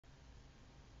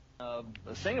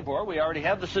Singapore, we already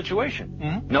have the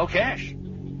situation. No cash.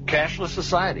 Cashless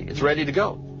society. It's ready to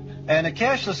go. And a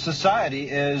cashless society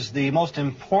is the most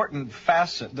important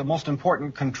facet, the most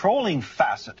important controlling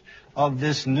facet of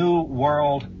this new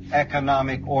world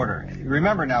economic order.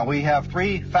 Remember now, we have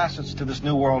three facets to this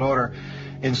new world order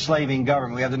enslaving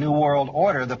government. We have the new world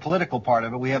order, the political part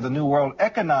of it. We have the new world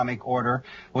economic order,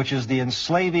 which is the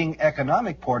enslaving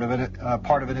economic part of it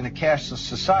in a cashless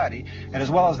society. And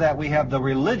as well as that, we have the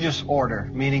religious order,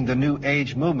 meaning the New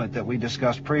Age movement that we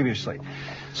discussed previously.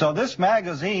 So this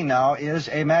magazine now is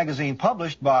a magazine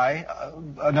published by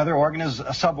another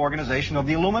sub-organization of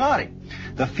the Illuminati.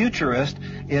 The Futurist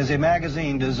is a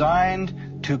magazine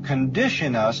designed to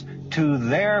condition us to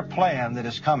their plan that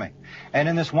is coming. And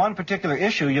in this one particular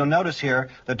issue, you'll notice here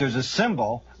that there's a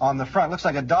symbol on the front. It looks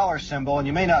like a dollar symbol, and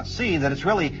you may not see that it's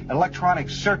really an electronic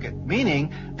circuit,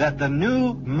 meaning that the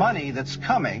new money that's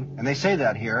coming, and they say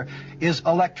that here, is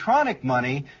electronic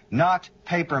money, not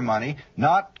paper money,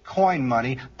 not coin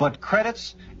money, but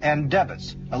credits and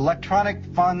debits. Electronic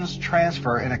funds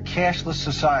transfer in a cashless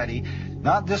society,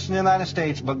 not just in the United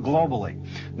States, but globally.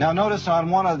 Now notice on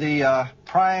one of the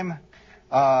prime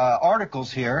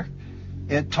articles here,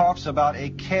 it talks about a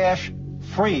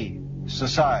cash-free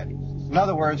society. In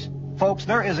other words, folks,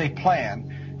 there is a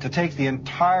plan to take the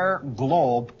entire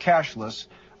globe cashless,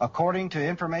 according to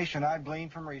information I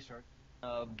gleaned from research.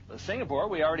 Singapore,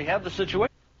 we already have the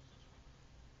situation.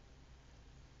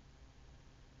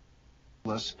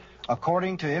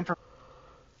 According to information.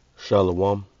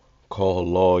 Shalom. Call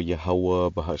law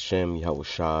YAHAWAH, BAHASHAM,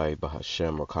 YAHAWASHI,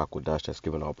 BAHASHAM, or QADASH. That's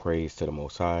giving all praise to the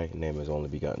Most High. The name of His only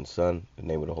begotten Son, the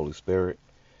name of the Holy Spirit.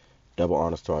 Double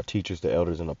honors to our teachers, the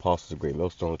elders, and apostles of Great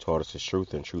Millstone, who taught us His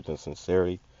truth and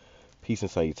sincerity. Peace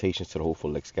and salutations to the hopeful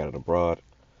elect scattered abroad.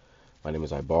 My name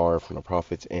is Ibar from the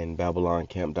Prophets in Babylon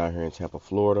camp down here in Tampa,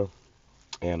 Florida.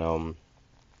 And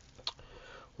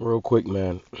real quick,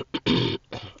 man,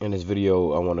 in this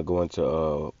video, I want to go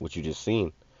into what you just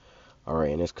seen. All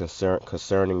right, and it's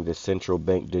concerning the central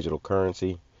bank digital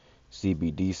currency,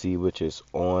 CBDC, which is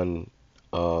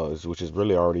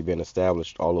really already been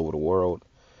established all over the world.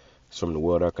 It's from the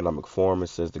World Economic Forum. It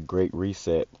says the Great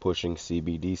Reset pushing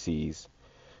CBDCs.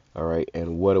 All right,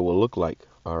 and what it will look like.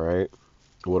 All right,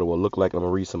 what it will look like. I'm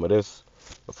gonna read some of this.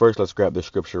 But first, let's grab the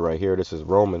scripture right here. This is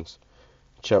Romans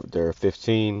chapter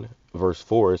 15, verse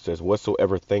 4. It says,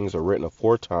 "Whatsoever things are written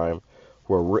aforetime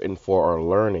were written for our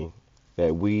learning,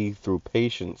 that we through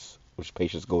patience," which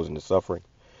patience goes into suffering,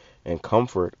 "and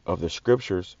comfort of the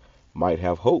scriptures might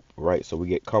have hope." Right, so we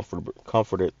get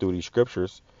comforted through these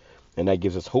scriptures, and that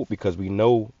gives us hope because we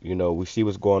know, we see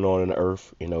what's going on in the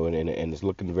earth, and it's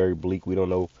looking very bleak. We don't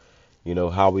know,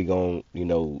 how we gonna,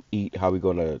 eat, how we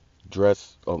gonna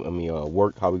dress,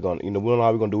 work, how we gonna, we don't know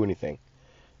how we gonna do anything,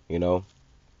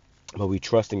 but we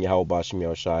trust in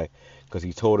Yahawashi, because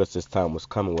He told us this time was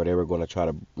coming where they were going to try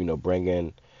to, bring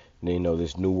in,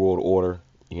 this new world order,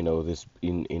 this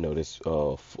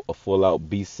a full out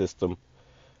beast system.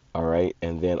 All right.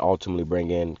 And then ultimately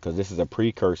bring in, because this is a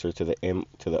precursor to the M,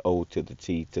 to the O, to the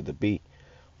T, to the B.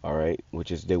 All right. Which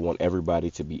is they want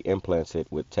everybody to be implanted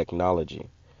with technology.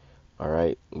 All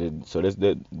right. So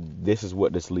this is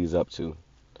what this leads up to.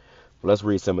 Let's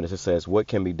read some of this. It says, what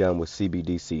can be done with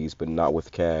CBDCs, but not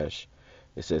with cash?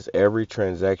 It says every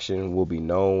transaction will be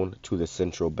known to the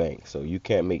central bank. So you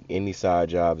can't make any side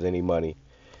jobs, any money.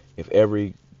 If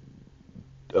every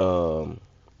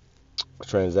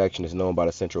transaction is known by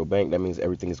the central bank, that means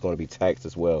everything is going to be taxed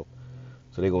as well.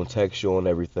 So they're going to tax you on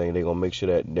everything. They're going to make sure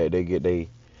that they get they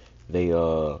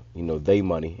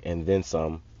money and then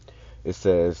some. It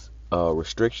says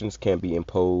restrictions can be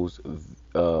imposed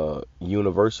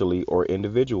universally or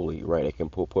individually. Right? They can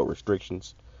put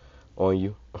restrictions on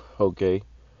you, okay,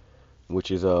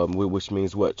 which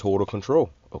means what? Total control.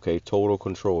 Okay, total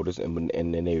control. This and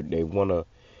then they want to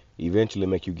eventually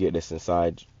make you get this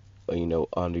inside,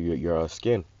 under your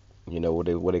skin. What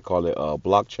they call it,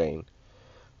 blockchain.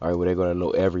 All right, where they're gonna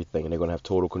know everything, and they're gonna have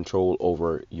total control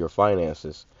over your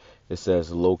finances. It says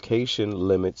location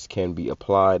limits can be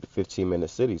applied 15-minute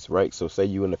cities. Right, so say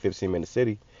you in a 15-minute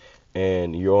city,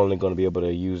 and you're only going to be able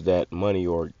to use that money,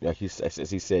 or as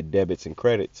he said, debits and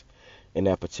credits, in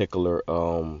that particular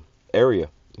area,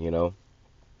 in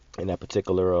that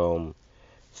particular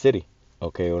city,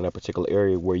 okay, or in that particular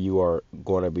area where you are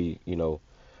going to be,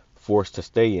 forced to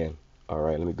stay in. All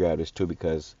right, let me grab this too,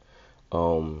 because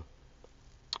like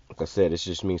I said, this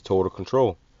just means total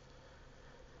control.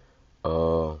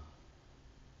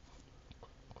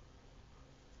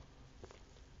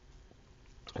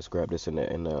 Let's grab this in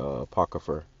the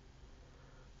Apocrypha.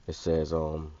 It says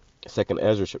 2nd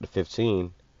Ezra chapter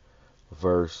 15,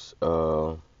 verse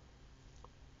yeah,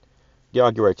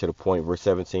 I'll get right to the point. Verse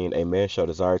 17, a man shall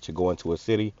desire to go into a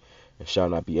city and shall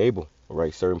not be able.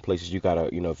 Right? Certain places you gotta,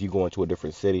 if you go into a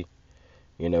different city,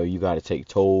 you gotta take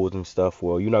tolls and stuff.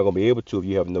 Well, you're not gonna be able to if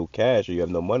you have no cash or you have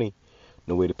no money,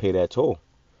 no way to pay that toll.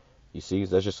 You see,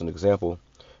 that's just an example.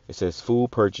 It says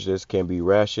food purchases can be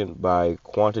rationed by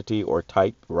quantity or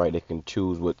type, right? They can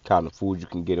choose what kind of food you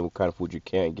can get and what kind of food you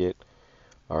can't get.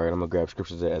 All right, I'm gonna grab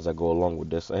scriptures as I go along with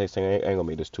this. I ain't gonna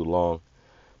make this too long,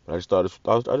 but I just thought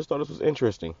this was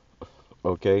interesting.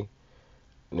 Okay,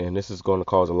 and then this is going to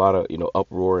cause a lot of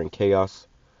uproar and chaos.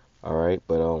 All right,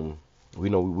 but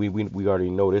we already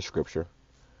know this scripture,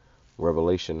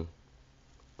 Revelation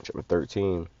chapter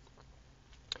 13,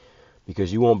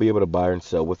 because you won't be able to buy and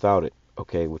sell without it.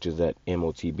 Okay, which is that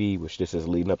MOTB, which this is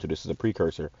leading up to. This is a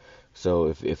precursor. So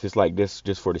if it's like this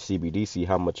just for the CBDC,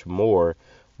 how much more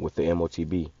with the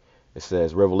MOTB? It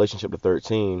says Revelation chapter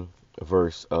 13,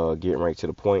 verse getting right to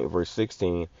the point, verse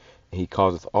 16. He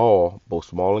causeth all, both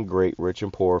small and great, rich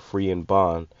and poor, free and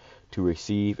bond, to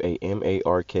receive a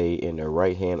mark in their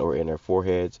right hand or in their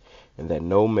foreheads, and that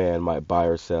no man might buy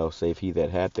or sell save he that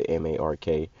hath the mark,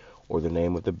 or the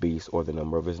name of the beast, or the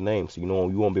number of his name. So you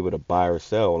won't be able to buy or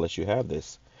sell unless you have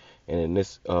this. And in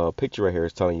this picture right here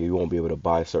is telling you won't be able to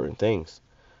buy certain things.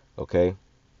 Okay,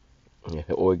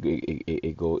 or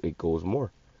it goes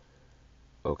more.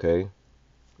 Okay,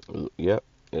 yep.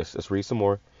 Let's read some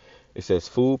more. It says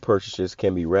food purchases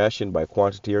can be rationed by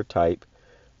quantity or type.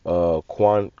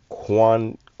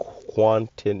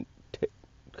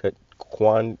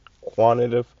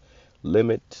 Quantitative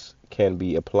limits can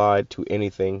be applied to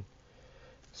anything.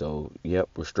 So, yep,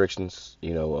 restrictions,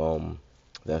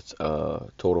 that's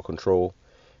total control.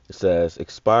 It says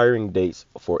expiring dates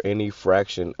for any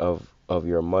fraction of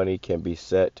your money can be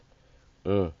set.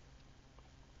 It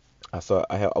was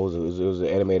an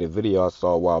animated video I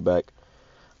saw a while back.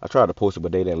 I tried to post it,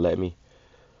 but they didn't let me.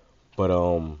 But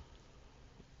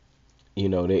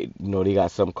they got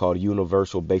something called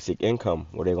universal basic income,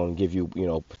 where they're gonna give you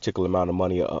a particular amount of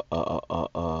money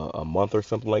a month or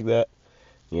something like that.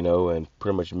 And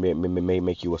pretty much may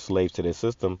make you a slave to this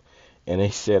system. And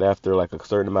they said after like a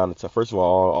certain amount of time, first of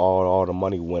all the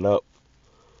money went up,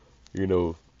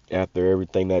 after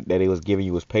everything that they was giving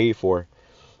you was paid for.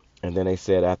 And then they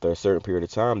said after a certain period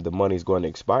of time, the money's going to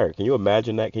expire. Can you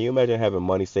imagine that? Can you imagine having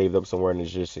money saved up somewhere and it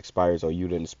just expires or you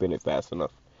didn't spend it fast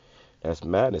enough? That's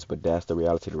madness, but that's the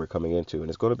reality that we're coming into. And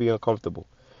it's going to be uncomfortable.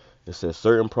 It says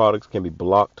certain products can be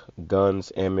blocked,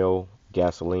 guns, ammo,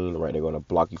 gasoline, right? They're going to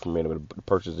block you from being able to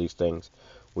purchase these things,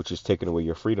 which is taking away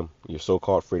your freedom, your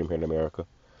so-called freedom here in America,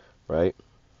 right?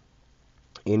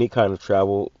 Any kind of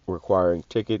travel requiring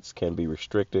tickets can be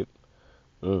restricted.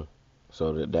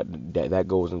 So that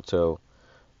goes until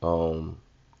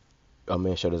a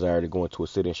man shall desire to go into a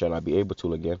city and shall not be able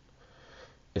to again.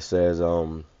 It says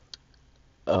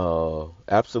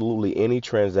absolutely any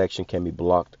transaction can be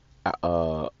blocked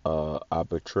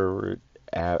arbitrarily,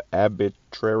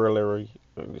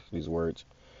 these words.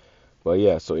 But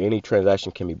yeah, so any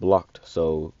transaction can be blocked.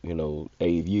 So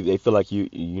if they feel like you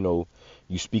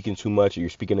speaking too much or you're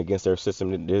speaking against their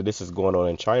system. This is going on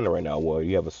in China right now, where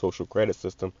you have a social credit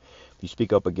system. If you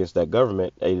speak up against that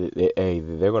government, they're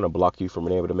going to block you from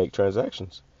being able to make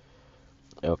transactions.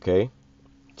 Okay,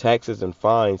 taxes and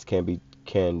fines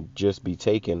can just be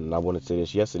taken. And I wanted to say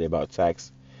this yesterday about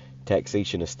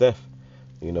taxation and stuff.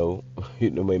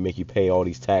 It may make you pay all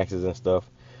these taxes and stuff.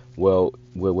 Well,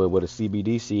 with a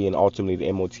CBDC and ultimately the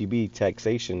MOTB,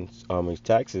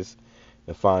 taxes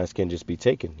and fines can just be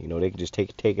taken. They can just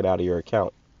take it out of your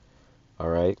account. All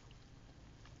right.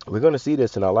 We're going to see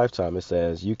this in our lifetime. It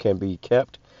says you can be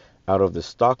kept out of the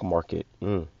stock market.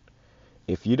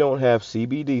 If you don't have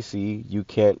CBDC, you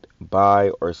can't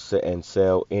buy or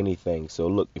sell anything. So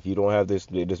look, if you don't have this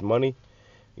money,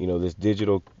 this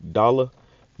digital dollar,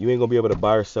 you ain't gonna be able to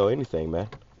buy or sell anything, man.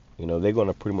 They're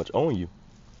gonna pretty much own you.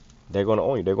 They're gonna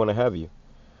own you. They're gonna have you.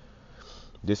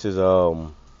 This is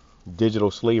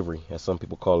digital slavery, as some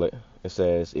people call it. It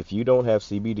says if you don't have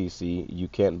CBDC, you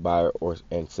can't buy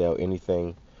and sell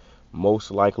anything.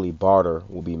 Most likely, barter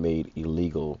will be made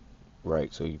illegal,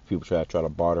 right? So people try to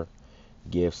barter,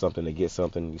 give something to get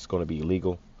something. It's going to be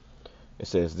illegal. It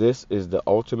says this is the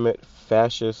ultimate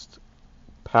fascist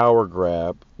power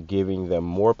grab, giving them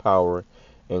more power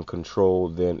and control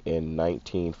than in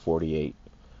 1948,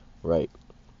 right?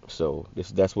 So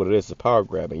that's what it is, a power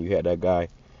grab. And you had that guy,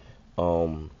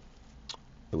 it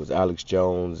was Alex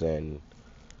Jones, and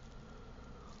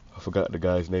I forgot the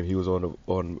guy's name. He was on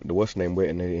the what's name with,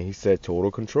 and he said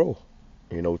total control,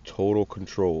 total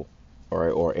control. All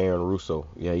right, or Aaron Russo.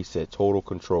 Yeah, he said total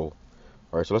control.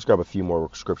 All right, so let's grab a few more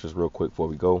scriptures real quick before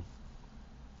we go.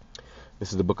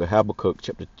 This is the book of Habakkuk,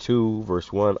 chapter 2,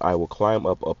 verse 1. I will climb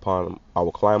up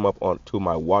onto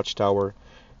my watchtower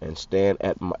and stand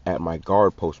at my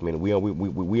guard post. Meaning we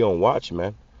on watch,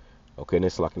 man. Okay, and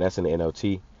that's in the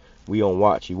NLT. We on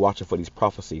watch. You watching for these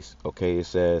prophecies. Okay, it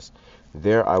says,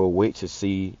 there I will wait to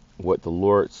see what the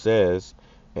Lord says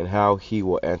and how he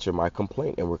will answer my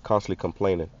complaint. And we're constantly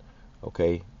complaining.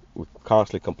 Okay, we're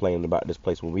constantly complaining about this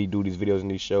place. When we do these videos and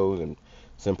these shows and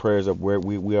send prayers up, where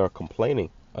we are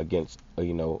complaining against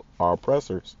our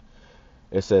oppressors.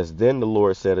 It says, then the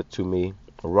Lord said to me,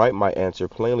 write my answer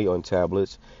plainly on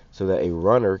tablets so that a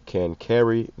runner can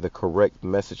carry the correct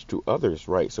message to others.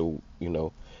 Right, so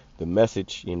the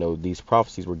message, these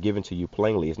prophecies were given to you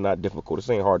plainly. It's not difficult. This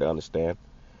ain't hard to understand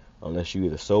unless you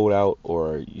either sold out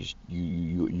or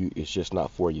you it's just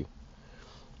not for you.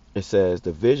 It says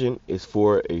the vision is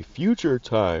for a future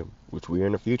time, which we are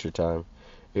in a future time.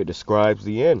 It describes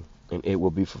the end, and it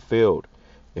will be fulfilled.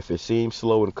 If it seems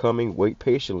slow in coming, wait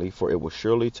patiently, for it will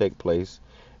surely take place.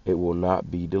 It will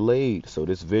not be delayed. So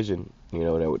this vision,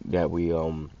 that we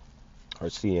are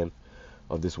seeing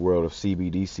of this world of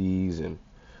CBDCs and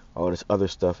all this other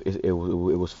stuff, it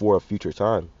was for a future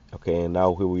time. Okay, and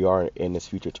now here we are in this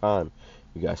future time.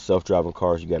 You got self-driving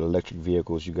cars, you got electric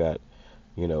vehicles, you got,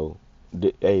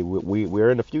 hey,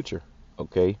 we're in the future.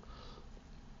 Okay,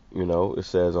 it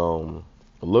says,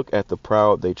 look at the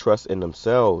proud, they trust in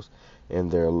themselves, and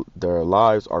their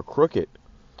lives are crooked,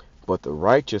 but the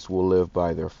righteous will live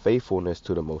by their faithfulness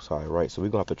to the Most High. Right, so we're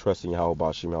gonna have to trust in Yahweh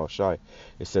BAHASHAM YAHAWASHI.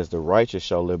 It says the righteous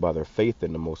shall live by their faith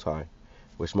in the Most High,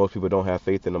 which most people don't have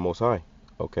faith in the Most High.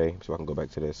 Okay, so I can go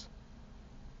back to this.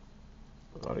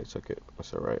 Oh, they took it.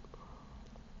 That's all right.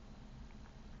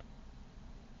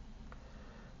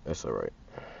 That's all right.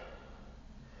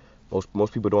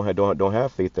 Most people don't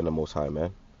have faith in the Most High,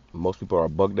 man. Most people are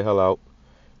bugged the hell out,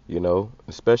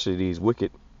 especially these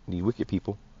wicked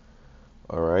people.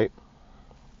 All right.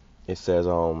 It says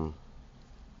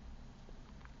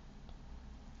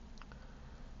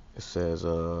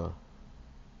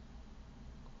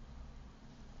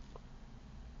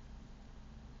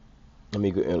let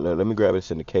me grab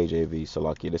this in the KJV,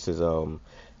 Salakia. This is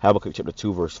Habakkuk chapter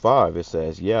 2, verse 5. It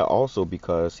says, yeah, also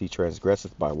because he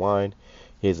transgresseth by wine,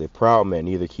 he is a proud man,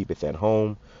 neither keepeth at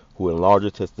home, who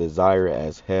enlargeth his desire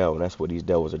as hell. And that's what these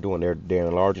devils are doing. They're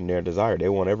enlarging their desire. They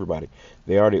want everybody.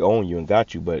 They already own you and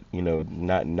got you, but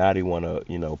now they want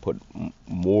to put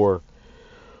more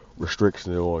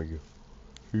restrictions on you.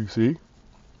 You see?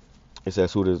 It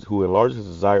says, who enlarges his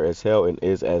desire as hell and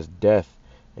is as death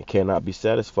and cannot be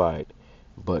satisfied,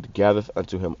 but gathereth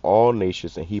unto him all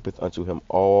nations and heapeth unto him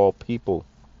all people.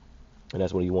 And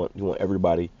that's what you want. You want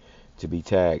everybody to be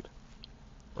tagged.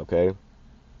 Okay?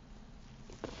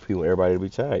 You want everybody to be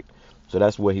tagged. So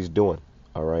that's what he's doing.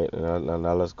 All right. And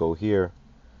now let's go here.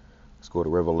 Let's go to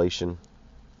Revelation.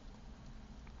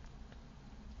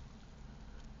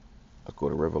 Let's go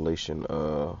to Revelation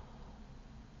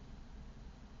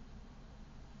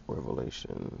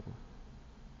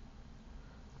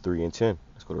 3 and 10.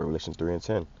 Let's go to Revelation 3 and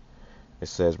 10. It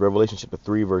says, Revelation chapter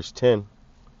 3, verse 10.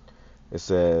 It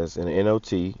says in the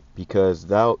NLT, because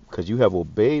you have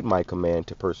obeyed my command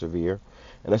to persevere.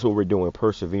 And that's what we're doing,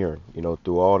 persevering.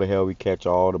 Through all the hell we catch,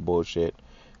 all the bullshit,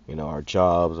 our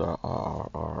jobs,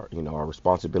 our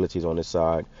responsibilities on this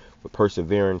side. We're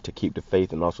persevering to keep the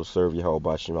faith and also serve Yahweh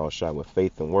BAHASHAM YAHAWASHI with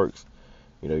faith and works.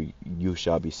 You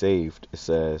shall be saved. It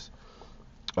says,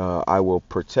 I will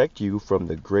protect you from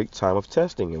the great time of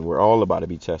testing. And we're all about to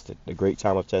be tested. The great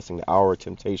time of testing, the hour of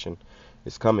temptation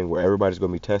is coming, where everybody's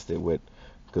going to be tested with,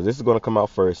 because this is going to come out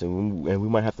first, and we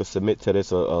might have to submit to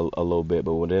this a little bit.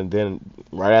 But then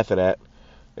right after that,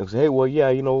 it was, hey, well,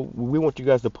 yeah, we want you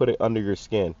guys to put it under your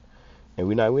skin, and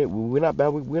we're not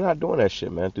doing that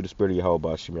shit, man. Through the spirit of Yahweh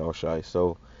BAHASHAM YAHAWASHI.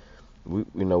 So we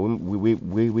gonna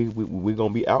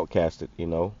be outcasted.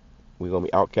 We're gonna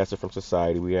be outcasted from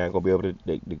society. We ain't gonna be able to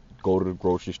go to the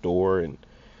grocery store and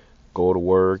go to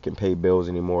work and pay bills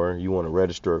anymore. You want to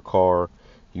register a car,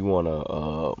 you want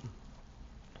to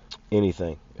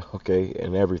anything, okay,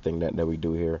 and everything that we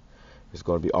do here is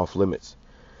going to be off limits.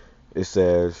 It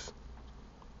says,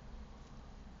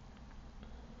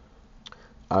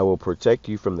 I will protect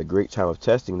you from the great time of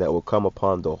testing that will come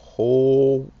upon the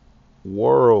whole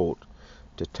world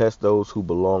to test those who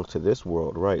belong to this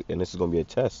world, right? And this is going to be a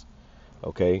test,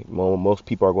 okay? Most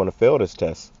people are going to fail this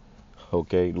test,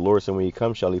 okay? The Lord said when he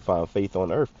comes, shall he find faith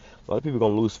on earth? A lot of people are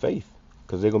going to lose faith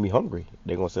because they're going to be hungry.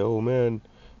 They're going to say, oh, man,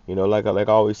 like I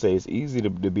always say, it's easy to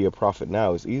be a prophet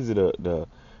now. It's easy to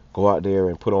go out there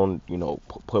and put on,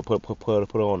 put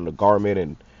on the garment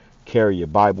and carry your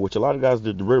Bible, which a lot of guys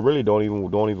really don't even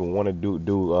want to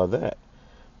do that.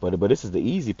 But this is the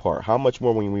easy part. How much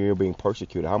more when you're being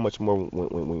persecuted? How much more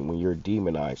when you're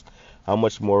demonized? How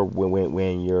much more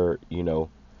when you're,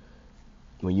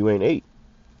 when you ain't ate?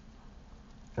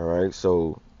 All right.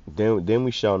 So then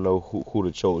we shall know who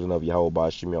the chosen of Yahweh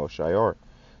BAHASHAM Yahawashi are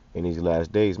in these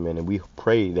last days, man. And we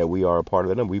pray that we are a part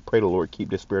of them. We pray the Lord keep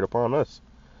this spirit upon us.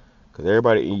 Because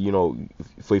everybody,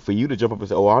 for you to jump up and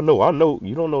say, oh, I know,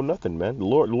 you don't know nothing, man. The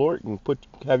Lord can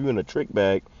have you in a trick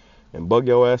bag and bug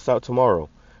your ass out tomorrow.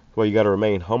 That's why you got to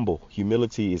remain humble.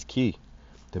 Humility is key.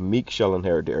 The meek shall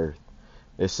inherit the earth.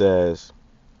 It says,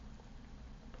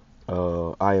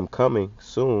 I am coming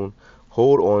soon.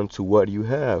 Hold on to what you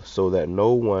have so that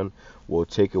no one will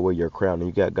take away your crown. And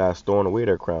you got guys throwing away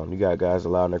their crown. You got guys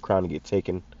allowing their crown to get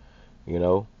taken,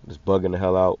 just bugging the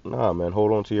hell out. Nah, man,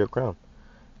 hold on to your crown.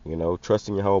 Trust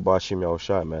in Yahweh BAHASHAM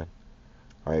Yahawashi, man.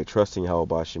 All right, trust in Yahweh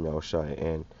BAHASHAM Yahawashi.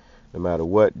 And no matter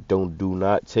what, do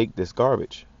not take this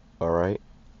garbage. All right?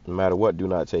 No matter what, do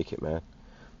not take it, man.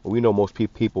 But we know most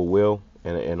people will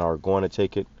and are going to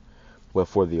take it. But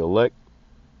for the elect,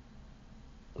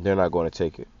 they're not going to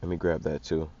take it. Let me grab that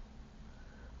too.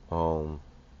 I'll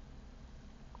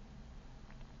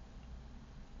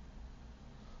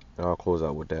close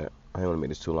out with that. I don't want to make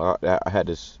this too long. I had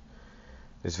this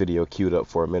video queued up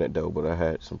for a minute though, but I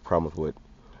had some problems with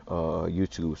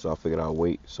YouTube, so I figured I'll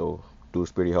wait. So through the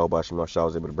spirit of Yahweh BAHASHAM Yahawashi, I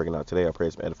was able to bring it out today. I pray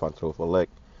it's been edifying to the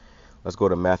elect. Let's go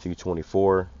to Matthew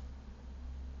 24.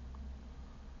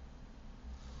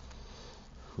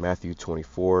 Matthew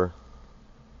 24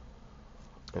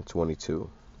 and 22.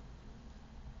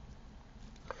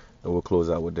 And we'll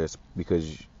close out with this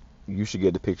because you should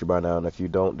get the picture by now, and if you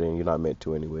don't, then you're not meant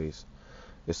to anyways.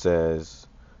 It says,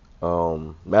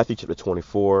 Matthew chapter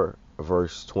 24,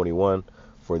 verse 21,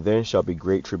 for then shall be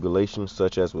great tribulation,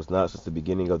 such as was not since the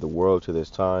beginning of the world to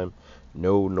this time,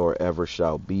 no, nor ever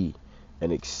shall be.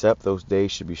 And except those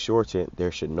days should be shortened,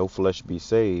 there should no flesh be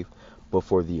saved, but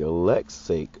for the elect's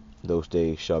sake, those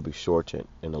days shall be shortened.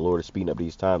 And the Lord is speeding up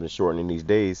these times and shortening these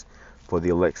days for the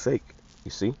elect's sake.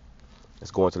 You see? Let's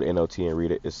go into the NLT and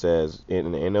read it. It says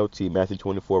in the NLT, Matthew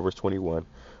 24, verse 21,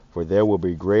 for there will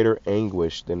be greater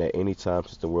anguish than at any time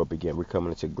since the world began. We're coming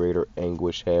into greater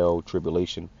anguish, hell,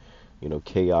 tribulation,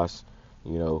 chaos,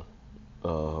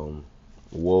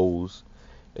 woes.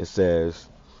 It says,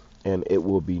 and it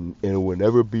will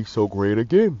never be so great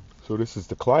again. So this is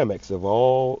the climax of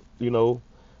all, this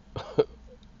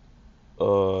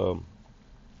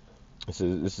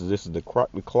is the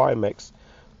climax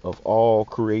of all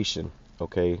creation.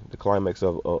 Okay, the climax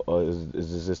of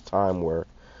is this time where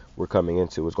we're coming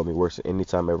into. It's going to be worse than any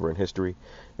time ever in history.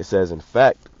 It says, in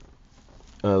fact,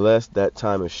 unless that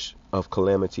time of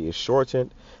calamity is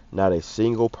shortened, not a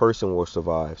single person will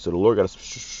survive. So the Lord got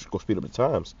to go speed up the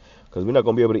times, because we're not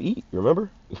going to be able to eat.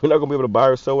 Remember, we're not going to be able to buy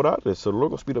or sell without this. So the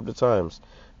Lord going to speed up the times.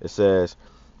 It says,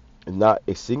 not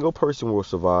a single person will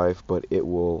survive, but it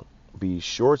will be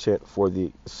shortened for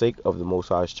the sake of the Most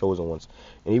High's chosen ones.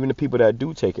 And even the people that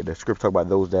do take it, the scripture talk about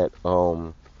those that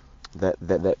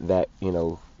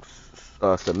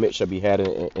submit shall be had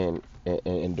in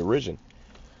derision.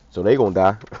 So they gonna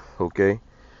die, okay?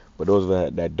 But those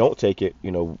that don't take it,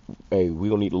 hey, we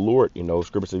gonna need the Lord.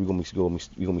 Scripture says we gonna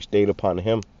be stayed upon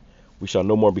Him. We shall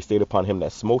no more be stayed upon Him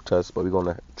that smote us, but we're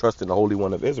gonna trust in the Holy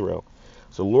One of Israel.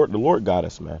 So the Lord got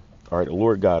us, man. All right, the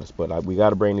Lord got us, but we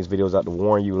got to bring these videos out to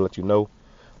warn you and let you know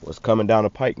what's coming down the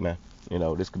pike, man.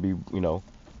 This could be,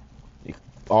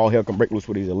 all hell can break loose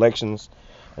with these elections,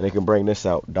 and they can bring this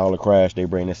out. Dollar crash, they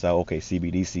bring this out. Okay,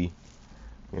 CBDC,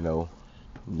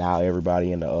 now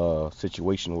everybody in a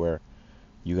situation where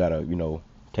you gotta, you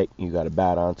gotta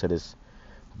bow down to this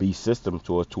beast system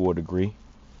to a degree.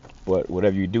 But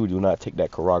whatever you do not take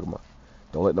that charagma.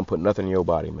 Don't let them put nothing in your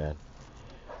body, man.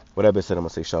 With that being said, I'm going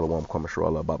to say shalom, kwame shra,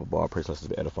 Allah, baba, bar, praise, blessings,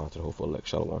 be edifying to the whole full elect.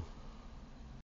 Shalom.